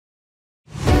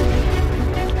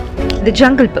The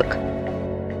Jungle Book.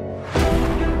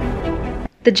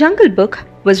 The Jungle Book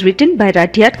was written by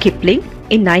Rudyard Kipling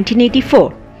in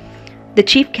 1984. The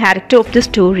chief character of the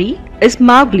story is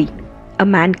Mowgli, a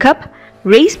man cub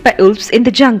raised by wolves in the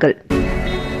jungle.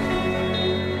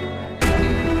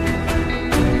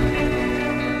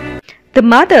 The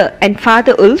mother and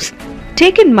father wolves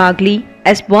take in Mowgli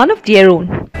as one of their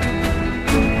own.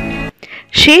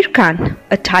 Sher Khan,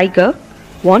 a tiger,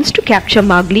 wants to capture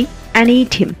Mowgli and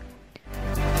eat him.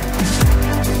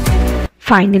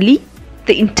 Finally,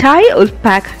 the entire wolf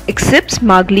pack accepts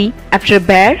Mowgli after a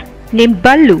bear named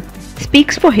Baloo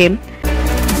speaks for him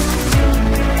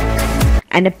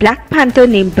and a black panther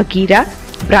named Bagheera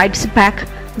bribes the pack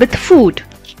with food.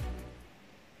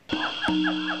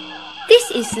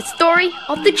 This is the story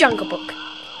of The Jungle Book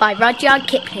by Rudyard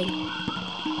Kipling.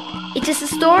 It is the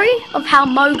story of how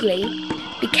Mowgli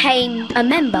became a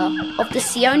member of the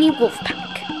Seoni wolf pack.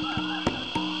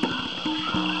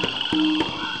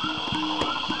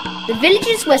 The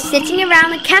villagers were sitting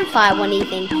around a campfire one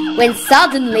evening when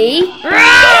suddenly...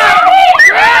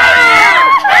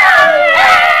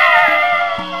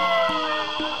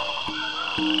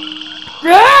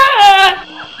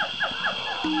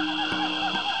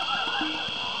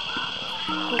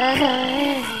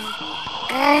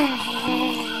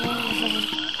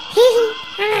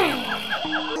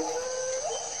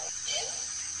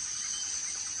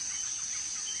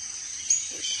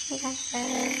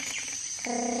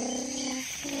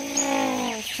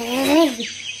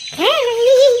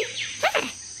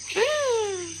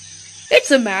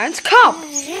 It's a man's cub.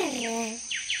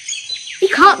 We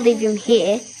can't leave him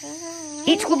here.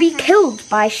 It will be killed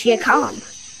by Shere Khan.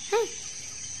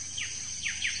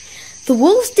 The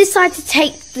wolves decide to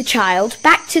take the child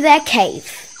back to their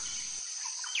cave.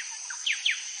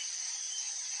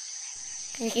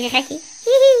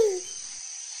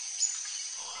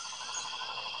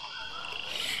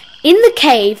 In the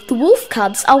cave, the wolf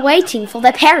cubs are waiting for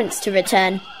their parents to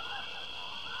return.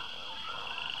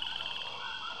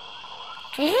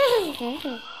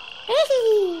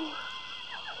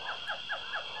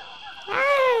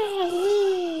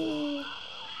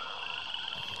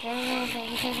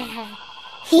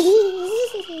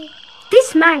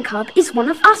 This man cub is one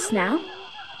of us now.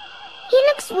 He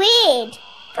looks weird.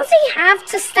 Does he have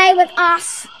to stay with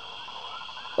us?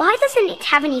 Why doesn't it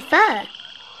have any fur?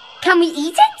 Can we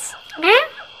eat it?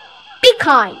 Be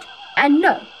kind. And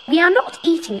no, we are not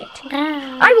eating it.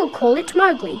 I will call it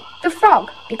Mowgli, the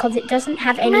frog, because it doesn't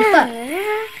have any fur.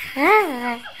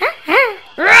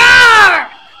 Roar!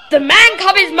 The man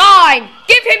cub is mine!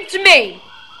 Give him to me!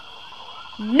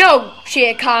 No,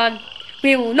 Shere Khan.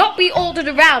 We will not be ordered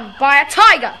around by a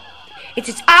tiger. It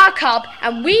is our cub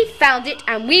and we found it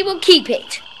and we will keep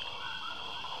it.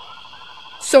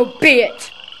 So be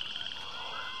it.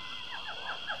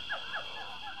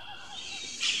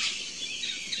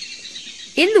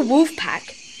 In the wolf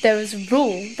pack, there is a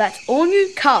rule that all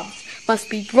new cubs must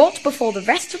be brought before the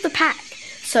rest of the pack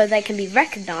so they can be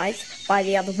recognized by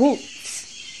the other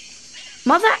wolves.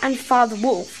 Mother and Father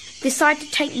Wolf decide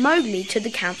to take Mowgli to the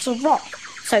Council Rock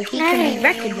so he can be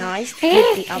recognized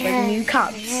with the other new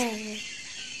cubs.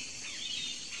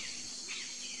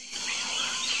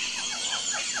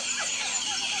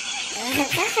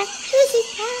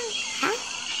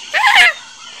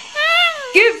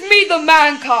 Give me the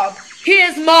man cub! He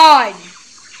is mine!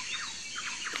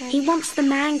 He wants the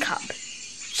man cub.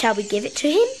 Shall we give it to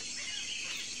him?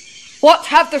 What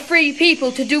have the free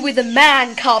people to do with the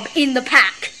man cub in the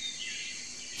pack?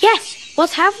 Yes,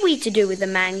 what have we to do with the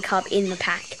man cub in the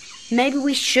pack? Maybe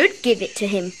we should give it to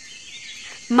him.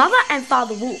 Mother and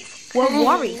Father Wolf were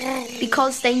worried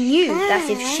because they knew that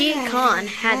if Shere Khan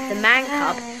had the man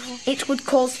cub, it would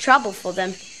cause trouble for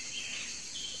them.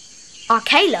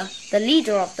 Akela, the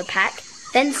leader of the pack,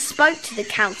 then spoke to the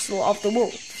Council of the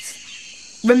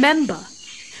Wolves. Remember,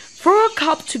 for a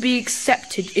cub to be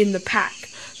accepted in the pack,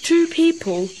 two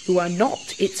people who are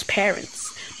not its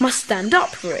parents must stand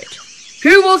up for it.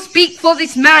 Who will speak for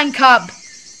this man cub?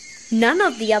 None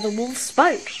of the other wolves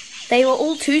spoke. They were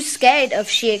all too scared of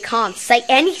Shere Khan to say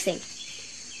anything.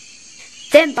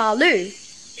 Then Baloo,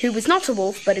 who was not a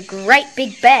wolf but a great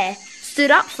big bear,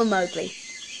 stood up for Mowgli.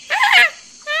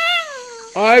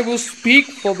 I will speak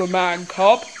for the man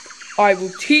cub. I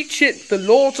will teach it the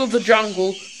laws of the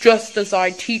jungle just as I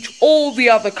teach all the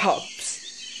other cubs.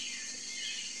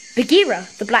 Bagheera,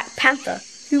 the Black Panther,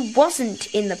 who wasn't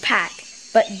in the pack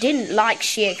but didn't like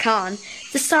Shere Khan,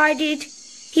 decided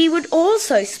he would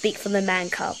also speak for the man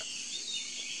cub.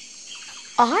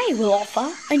 I will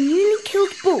offer a newly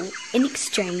killed bull in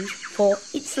exchange for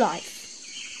its life.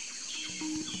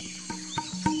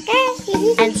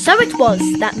 And so it was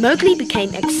that Mowgli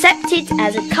became accepted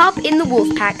as a cub in the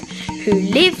wolf pack who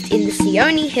lived in the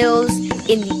Seoni Hills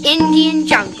in the Indian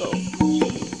jungle.